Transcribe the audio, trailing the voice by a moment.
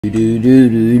Oh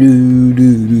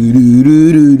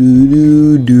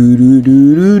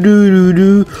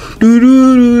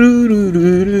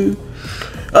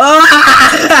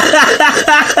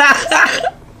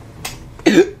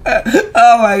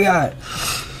my god.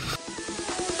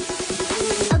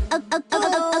 I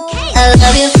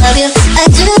love you, I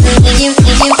do need you,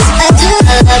 I do,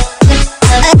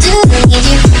 I do need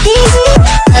you,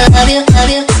 I love you,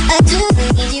 I do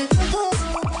need you.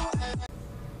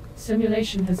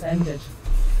 Simulation has ended.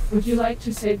 Would you like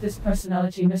to save this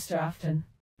personality, Mr. Afton?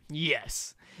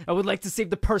 Yes, I would like to save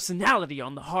the personality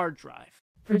on the hard drive.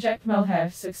 Project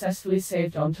Melhef successfully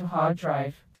saved onto hard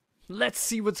drive. Let's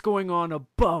see what's going on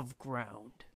above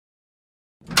ground.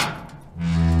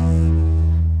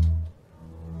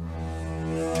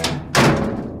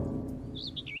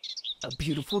 A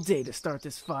beautiful day to start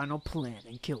this final plan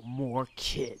and kill more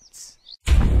kids.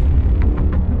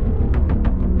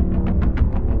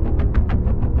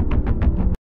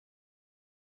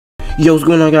 Yo, what's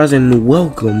going on, guys, and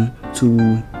welcome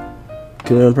to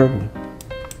Killer in Purple.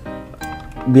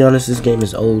 To be honest, this game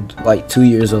is old, like 2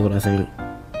 years old, I think,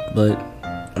 but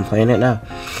I'm playing it now.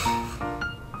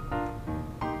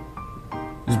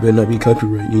 This better not be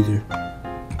copyright either.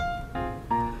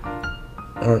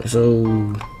 Alright,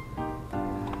 so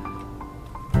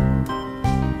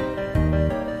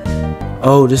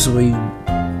oh, this is where you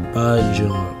buy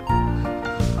junk.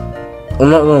 I'm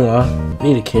not gonna lie, I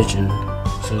need a kitchen.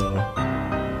 So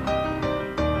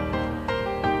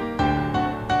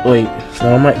wait,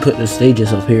 so I might put the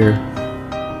stages up here.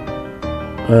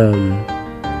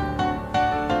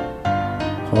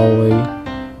 Hallway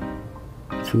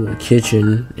to a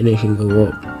kitchen, and it can go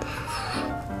up.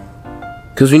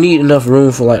 Cause we need enough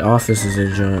room for like offices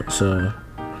and junk. So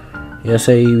yeah,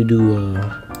 say we do a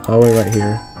hallway right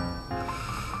here.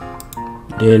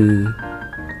 Then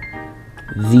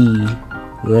the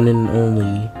one and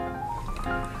only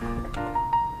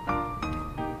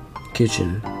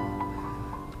kitchen,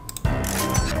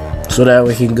 so that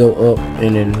we can go up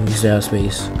and then we still have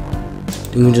space.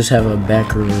 Then we just have a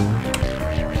back room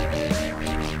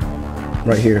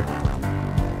right here,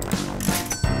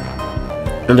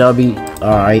 and that'll be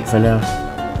alright for now.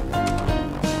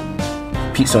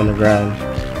 Pizza on the ground.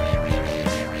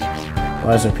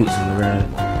 Why is there pizza on the ground?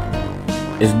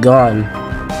 It's gone.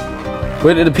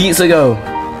 Where did the pizza go?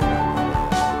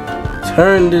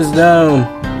 Turn this down.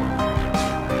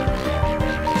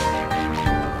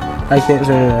 I can't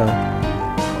turn it down.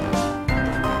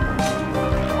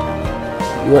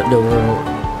 What the world?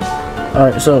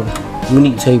 Alright, so we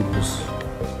need tables.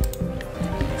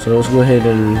 So let's go ahead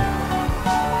and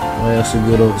buy us a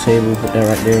good old table. Put that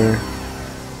right there.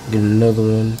 Get another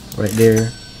one right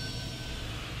there.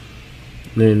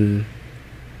 Then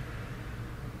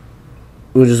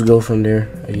we'll just go from there,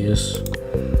 I guess.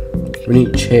 We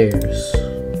need chairs.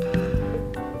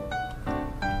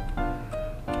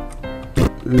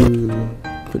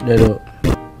 Put that up.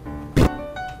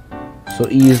 So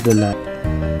ease the night.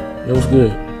 That was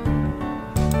good.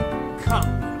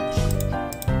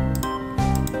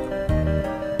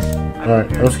 Alright,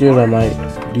 I'm scared I might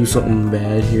do something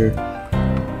bad here.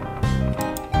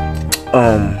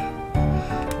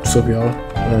 What's up, y'all?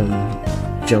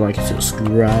 Would y'all like to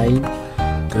subscribe?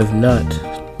 If not,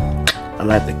 I'm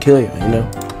gonna have to kill you, you know?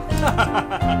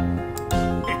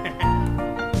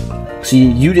 See,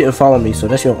 you didn't follow me, so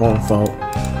that's your own fault.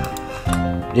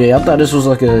 Yeah, I thought this was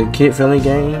like a kid-friendly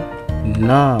game.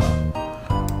 Nah.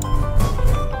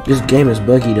 This game is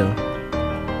buggy, though.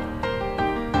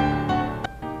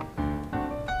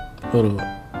 Hold up.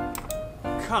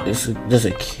 There's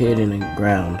a kid in the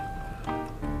ground.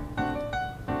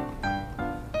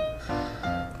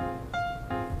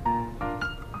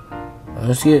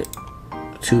 Let's get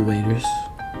 2 waiters.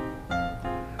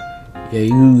 Yeah,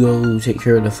 you go take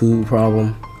care of the food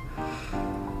problem.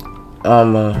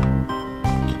 I'ma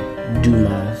do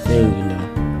my thing, you know.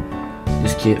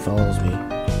 This kid follows me.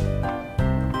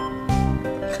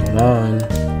 Come on.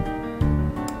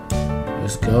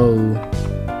 Let's go.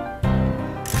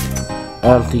 I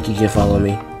don't think you can follow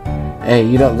me. Hey,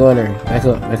 you don't go in there. Back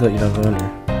up, you don't go in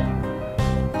there.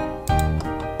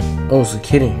 Oh, there's a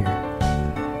kid in here.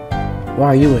 Why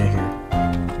are you in here?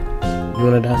 You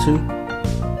wanna die too?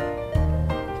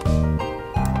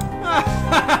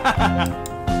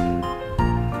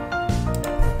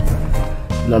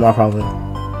 Not my problem.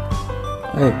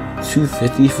 Hey,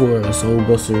 $2.50 for a soul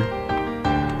buster.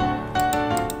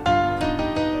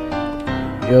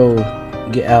 Yo,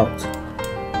 get out.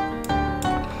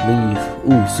 Leave.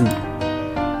 Ooh, soup.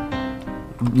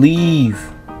 Leave.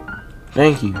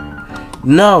 Thank you.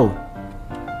 No.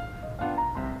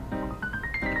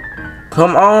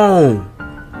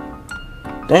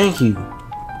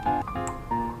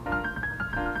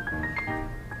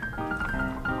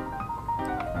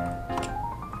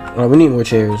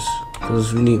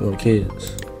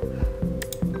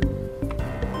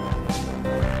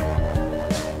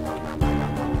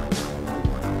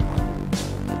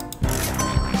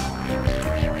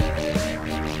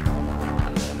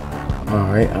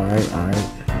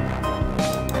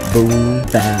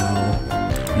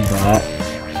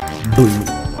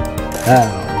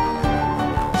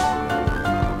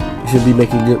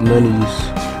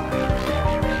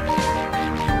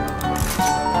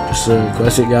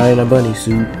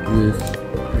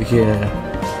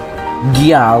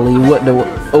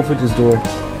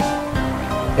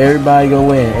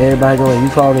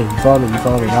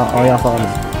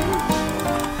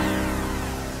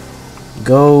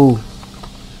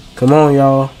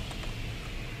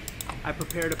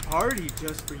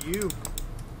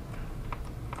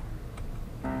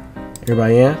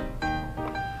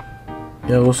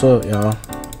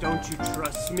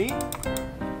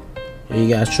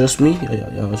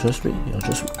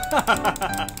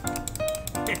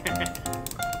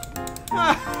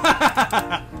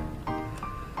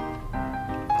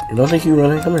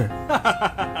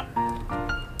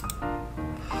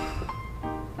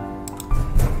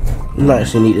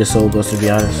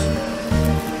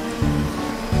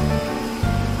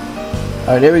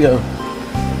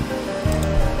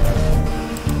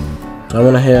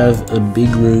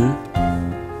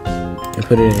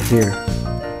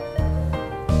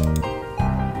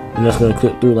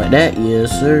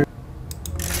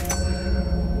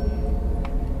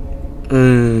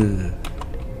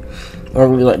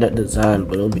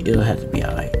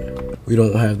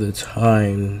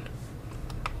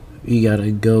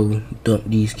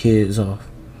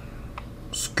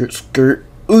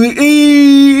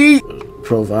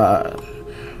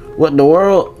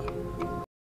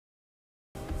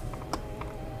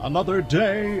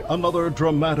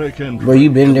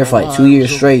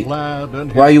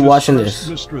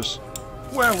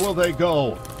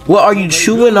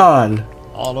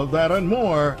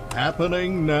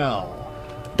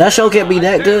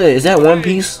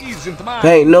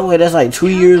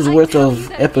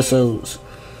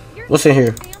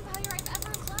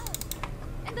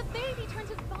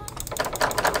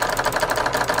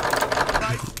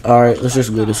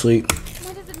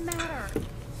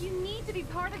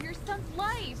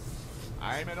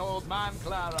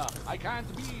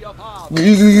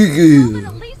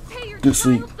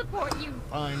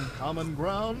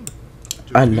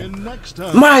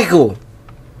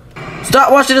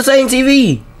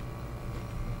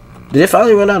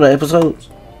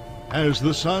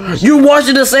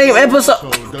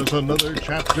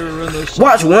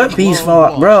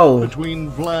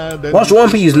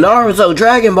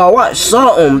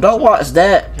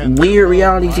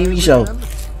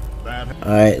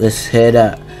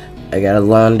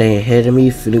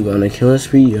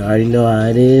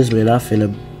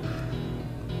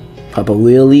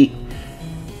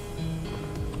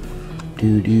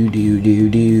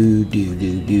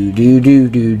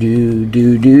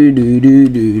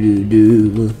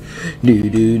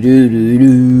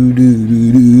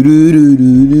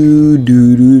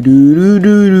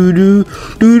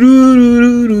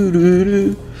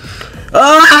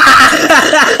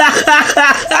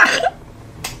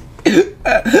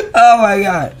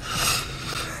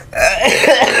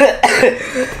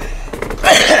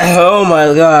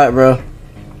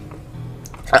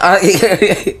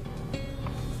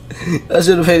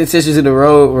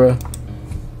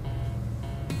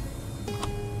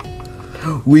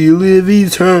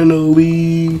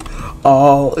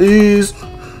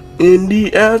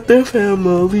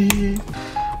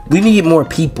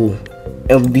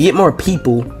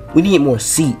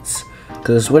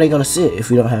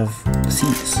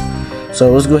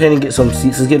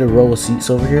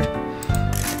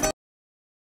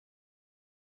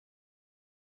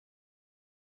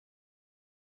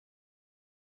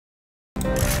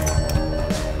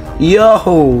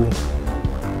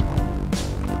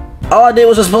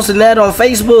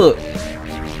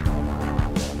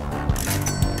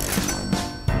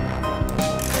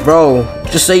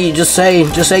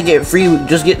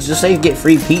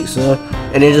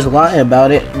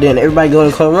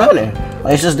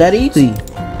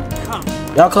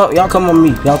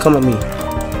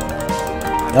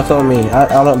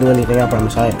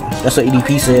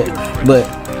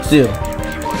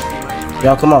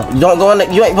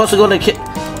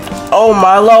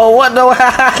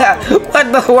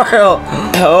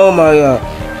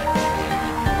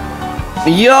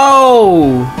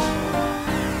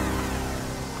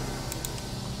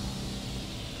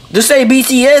 Just say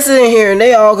BTS in here and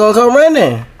they all gonna come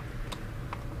running.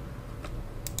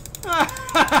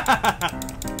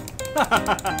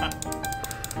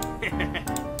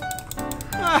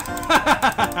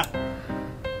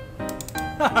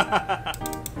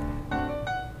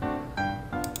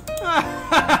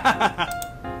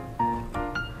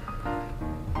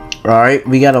 Alright,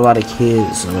 we got a lot of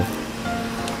kids, so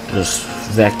just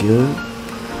vacuum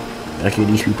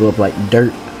these people up like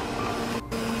dirt.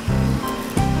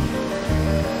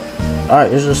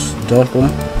 Alright, let's just dump them.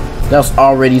 That's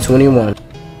already 21.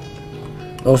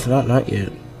 Oh, it's not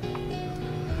yet.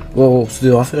 Well,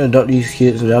 still, I'm finna dump these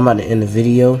kids and I'm about to end the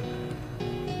video.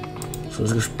 So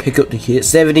let's just pick up the kids.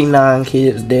 79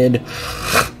 kids dead.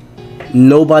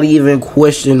 Nobody even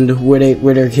questioned where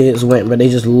their kids went, but they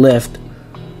just left.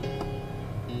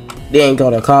 They ain't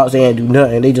call the cops, they ain't do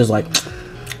nothing. They just like,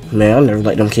 man, I never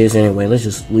liked them kids anyway. Let's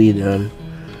just leave them.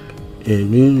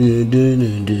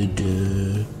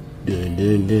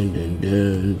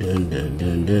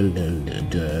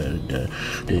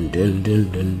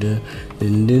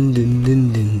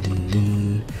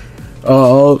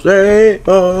 Oh, say,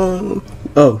 oh.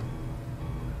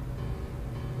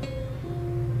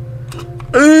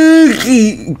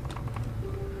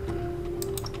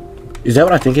 Is that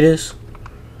what I think it is?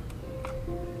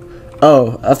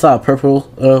 Oh, I saw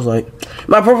purple. I was like,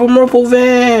 my purple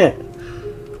van.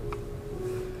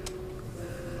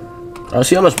 I'll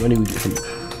see how much money we get from.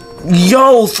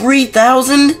 Yo,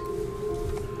 3,000?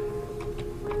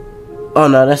 Oh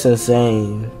no, that's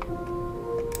insane.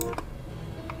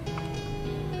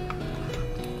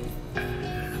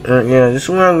 Yeah, this is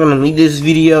where I'm gonna leave this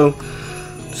video.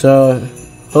 So,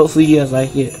 hopefully you guys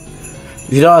like it.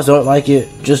 If you guys don't like it,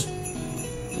 just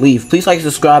leave. Please like,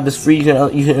 subscribe. It's free.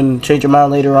 You can change your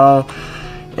mind later on.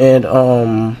 And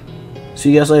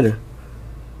see you guys later.